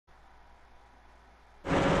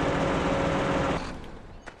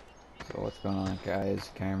What's going on,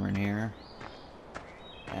 guys? Cameron here,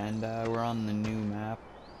 and we're on the new map.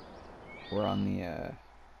 We're on the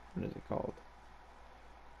what is it called?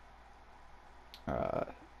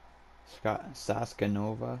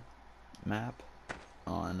 Saskanova map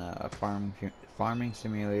on Farming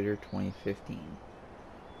Simulator 2015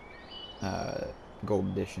 Gold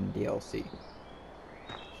Edition DLC.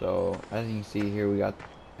 So as you can see here, we got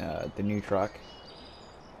the new truck.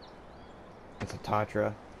 It's a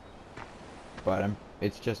Tatra, but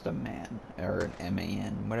it's just a MAN, or an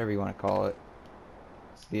MAN, whatever you want to call it.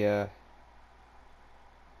 It's the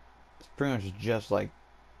it's pretty much just like,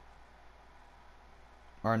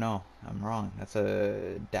 or no, I'm wrong. That's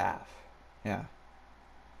a DAF, yeah,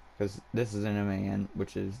 because this is an MAN,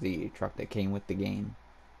 which is the truck that came with the game.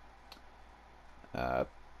 But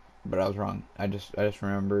I was wrong. I just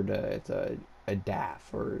remembered it's a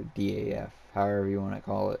DAF or DAF, however you want to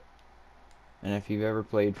call it. And if you've ever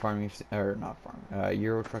played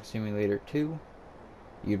Euro Truck Simulator 2,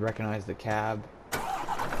 you'd recognize the cab and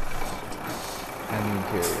the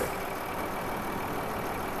interior.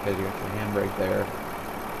 Because you got your handbrake there.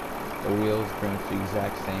 The wheels pretty much the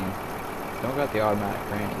exact same. Don't got the automatic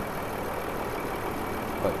cranny,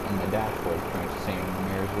 but in the dashboard it's pretty much the same. The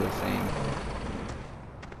mirrors are the same.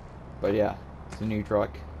 But yeah, it's a new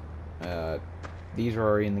truck. These are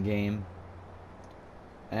already in the game.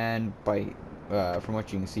 And from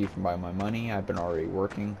what you can see by my money, I've been already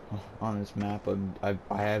working on this map. I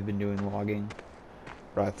have been doing logging,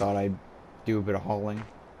 but I thought I'd do a bit of hauling.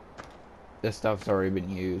 This stuff's already been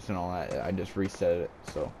used and all that. I just reset it,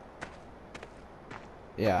 so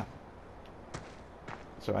yeah.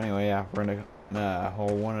 So anyway, yeah, we're gonna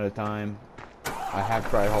haul one at a time. I have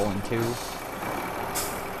tried hauling two.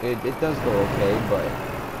 It does go okay, but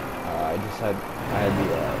I had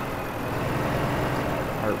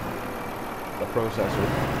the processor,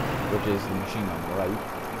 which is the machine on the right,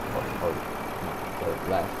 or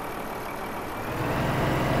left,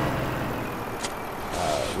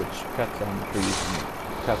 which cuts down the trees and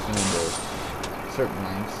cuts them into certain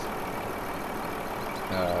lengths,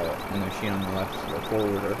 and the machine on the left is the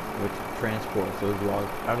forwarder, which transports those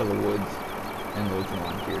logs out of the woods and loads them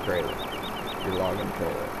onto your trailer, your logging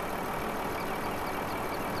trailer.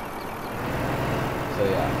 So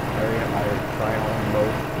yeah, I tried hauling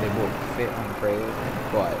both. They both fit on the trailer,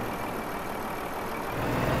 but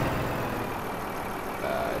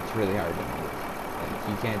it's really hard to move. Like,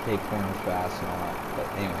 you can't take corners fast and all that. But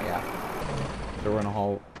anyway, yeah. So we're gonna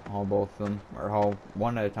haul both of them, or haul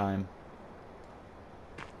one at a time,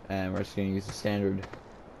 and we're just gonna use the standard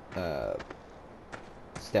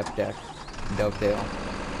step deck dovetail.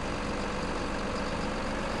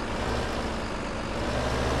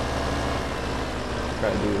 Try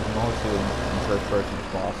to do as most of them in first person as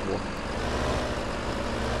possible.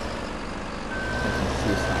 As you can see,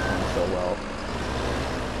 it's not going so well.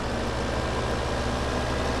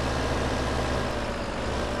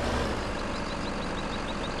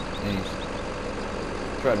 And you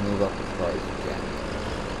try to move up as far as you can.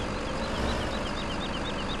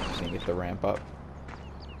 Just to get the ramp up.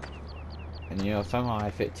 And you know, somehow I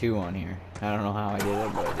fit two on here. I don't know how I did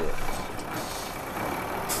it, but I did.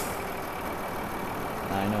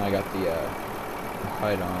 I know I got the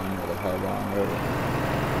HUD on, or the hub on, whatever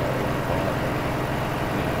you want to call it.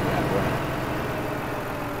 Yeah,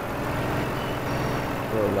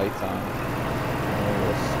 throw lights on, and a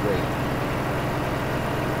little straight.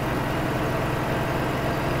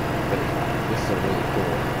 But this is a really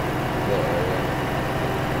cool little area.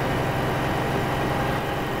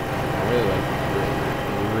 I really like this bridge.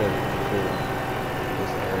 It's really cool.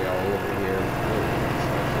 This area all over here.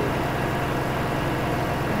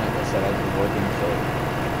 That I've been working, so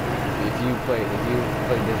if you play this game or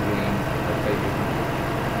play this game,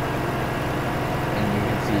 and you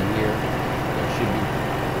can see here there should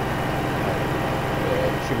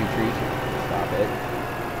be trees here. Stop it.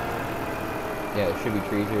 Yeah, there should be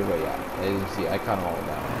trees here, but yeah, as you can see, I cut them all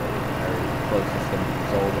down. They're closest to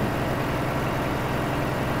sold them.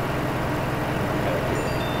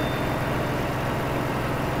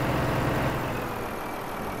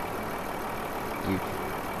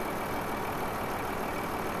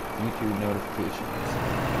 YouTube notifications.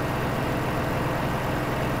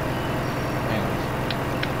 Anyways,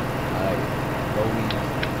 I like low beams,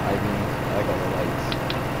 high beams, I like all the lights.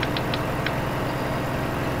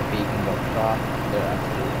 The beacons up top, they're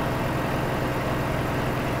absolute.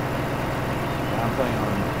 I'm playing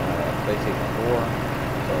on PlayStation 4,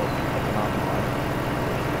 so I cannot mod.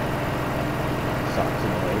 Sucks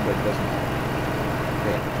in a way, but it doesn't matter.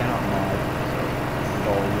 Okay, I cannot mod, so this is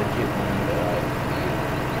all legit money that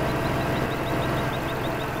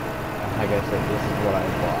I like I said, this is what I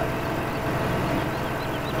bought.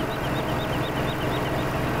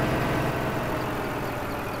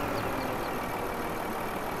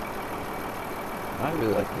 I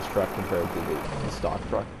really like this truck compared to the stock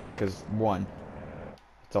truck, because one,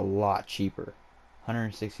 it's a lot cheaper.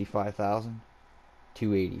 165,000,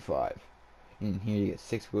 285. And here you get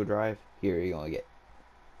 6-wheel drive. Here you only get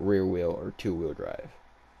rear wheel or 2-wheel drive,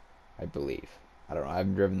 I believe. I don't know. I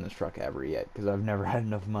haven't driven this truck ever yet because I've never had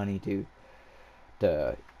enough money to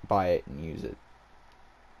buy it and use it.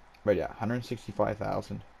 But yeah,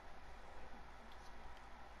 165,000.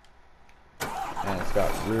 And it's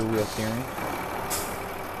got rear wheel steering,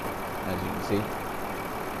 as you can see.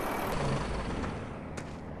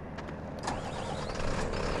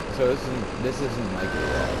 So this isn't like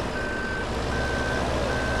a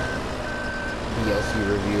DLC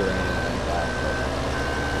review or anything like that, but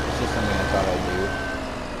it's just something I thought I'd do.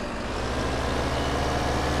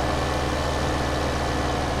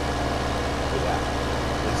 But yeah,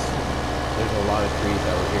 there's a lot of trees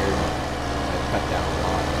out here. I've cut down a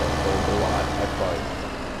lot. I've sold a lot. I've probably,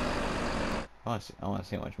 I want to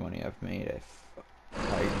see how much money I've made. If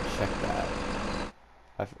I check that,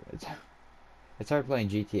 it's hard playing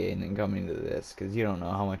GTA and then coming to this because you don't know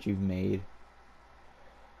how much you've made.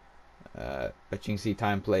 But you can see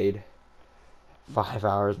time played 5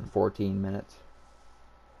 hours and 14 minutes.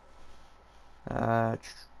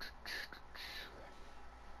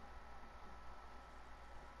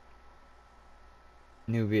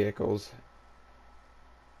 New vehicles.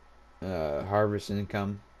 Harvest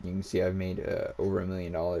income. You can see I've made over $1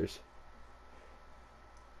 million.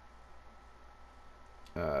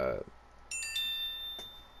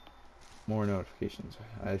 More notifications.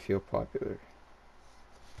 I feel popular.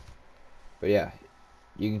 But yeah,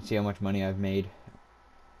 you can see how much money I've made.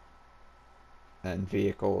 And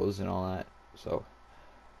vehicles and all that. So,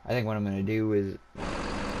 I think what I'm going to do is...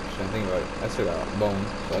 Actually, I'm thinking about it. I still got a loan,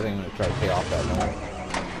 so I think I'm going to try to pay off that loan.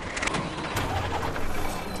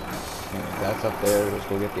 Anyway, that's up there. Let's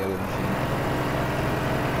go get the other machine.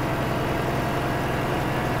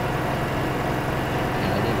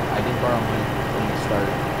 And I did borrow money from the start.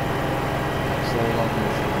 I sold off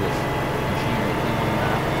this machine that came on the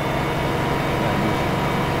map. And I'm using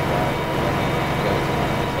that. You guys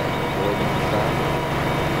can afford to use that.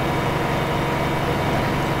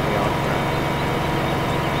 Pay off that.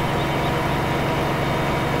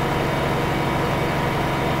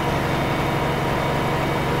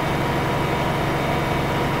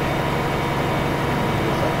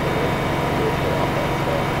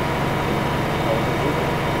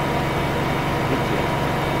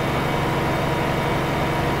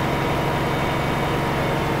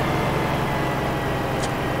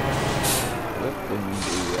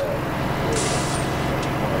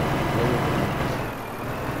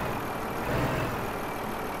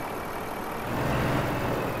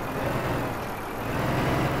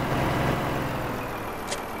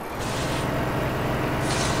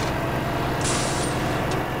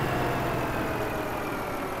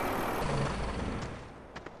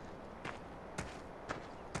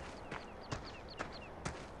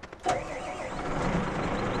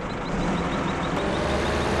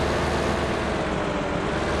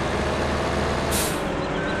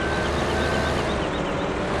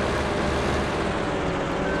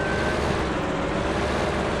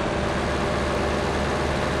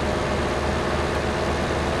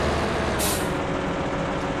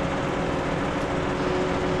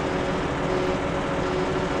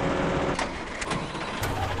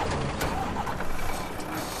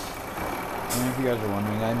 If you guys are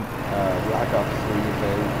wondering, I'm Black Ops 3 is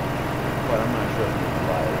out, but I'm not sure if I'm gonna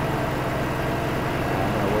buy it. I'm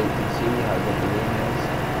gonna wait and see how good the game is.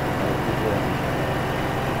 People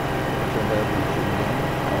should be shooting game.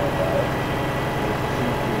 I'll buy it. If it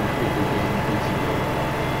seems to be a pretty good game, decent game,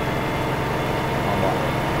 I'll buy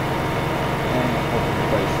it. And hopefully the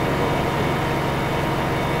price will go down too.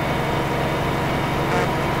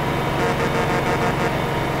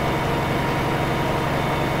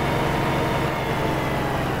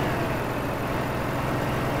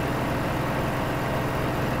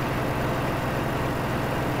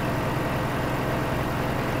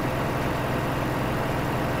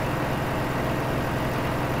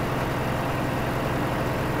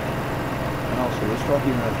 This truck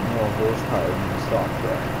even has more horsepower than the stock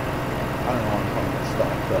truck. I don't know why I'm calling it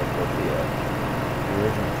stock truck, but the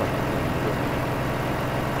original truck that came with the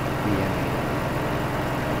BME.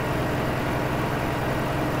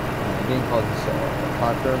 The game calls this a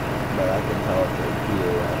hot truck, but I can tell it's a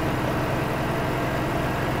PAF.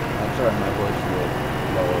 I'm sorry my voice is a little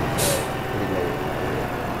low, so pretty low.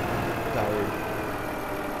 Tired.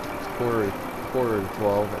 quarter to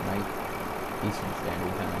 12 at night, Eastern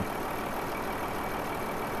Standard Time.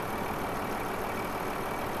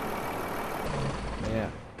 Yeah.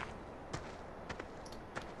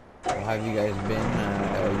 Well, how have you guys been? I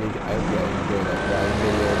hope you guys enjoyed that driving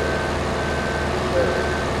video.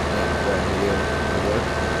 Driving video to work.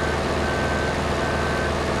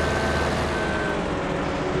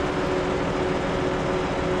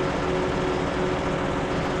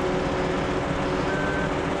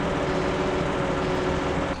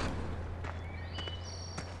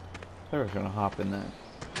 I was gonna hop in the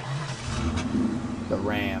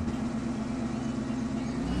Ram.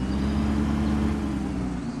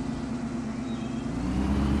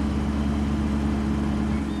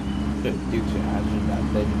 Dukes of Hazzard, that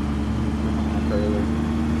thing on that trailer.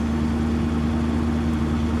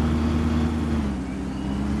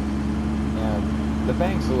 Yeah, the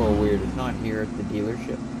bank's a little weird. It's not here at the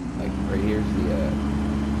dealership. Like right here's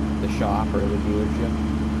the shop or the dealership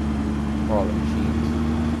for all the machines.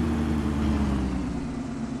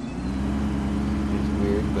 It's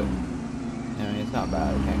weird, but I mean it's not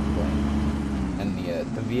bad. I can't complain. And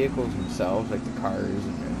the vehicles themselves, like the cars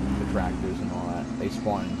and the tractors and all that, they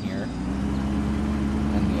spawn in here.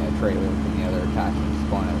 And the trailers and the other attachments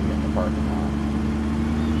spawn out here in the parking lot.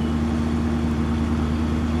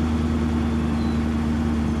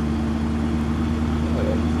 Oh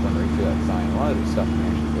yeah, just wondering through that sign. A lot of this stuff can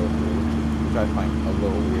actually go through, which I find a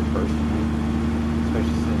little weird personally.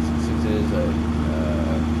 Especially since it is a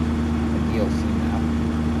DLC map,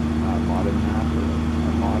 not a modded map or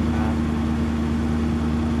a mod map.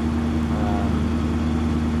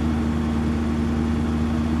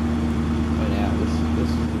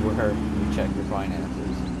 We check your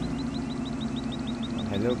finances. Oh,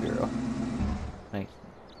 hello, girl. Nice.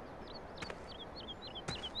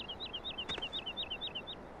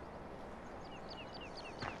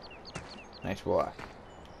 Nice walk.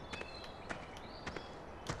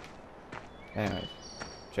 Anyways,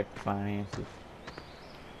 check the finances.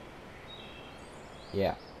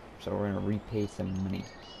 Yeah, so we're gonna repay some money.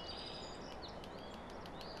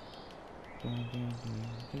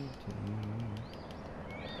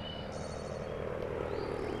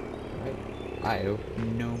 I owe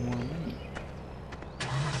no more money.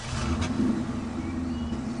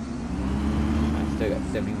 I still got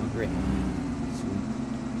 71 grand. Sweet.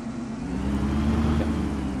 Okay.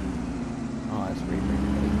 Oh, that's pretty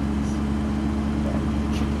eggs.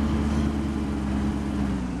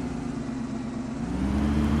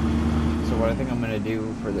 So what I think I'm gonna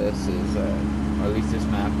do for this is, or at least this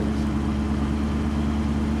map is,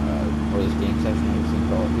 or this game session I was going to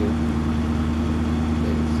call it here,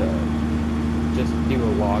 is, just do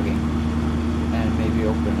a logging and maybe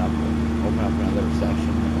open up another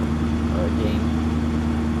section or a game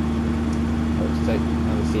or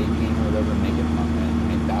another save game or whatever, make it fun and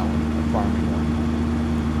make that one a farming one.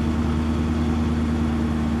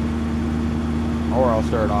 Or I'll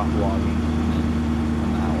start off logging on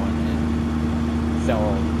that one and sell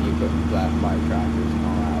all the equipment that buy tractors and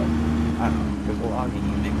all that. I don't know, because logging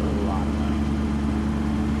you make a lot of money.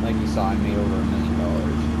 Like you saw, I made over $1 million.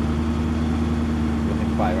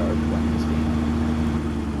 5 hours playing this game.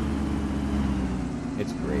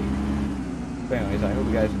 It's great. But anyways, I hope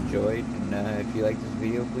you guys enjoyed, and if you like this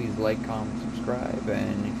video, please like, comment, subscribe,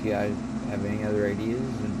 and if you guys have any other ideas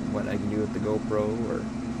and what I can do with the GoPro or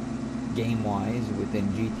game-wise within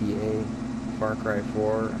GTA, Far Cry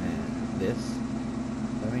 4, and this,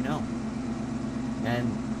 let me know.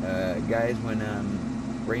 And guys, when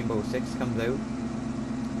Rainbow Six comes out,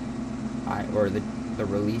 or the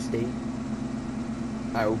release date,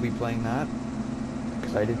 I will be playing that,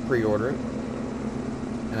 because I did pre-order it,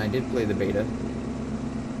 and I did play the beta,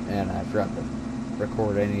 and I forgot to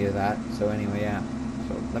record any of that, so anyway, yeah,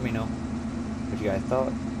 so let me know what you guys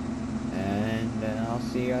thought, and I'll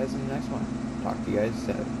see you guys in the next one. Talk to you guys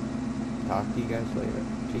later.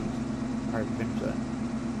 Jeez, hard to finish that.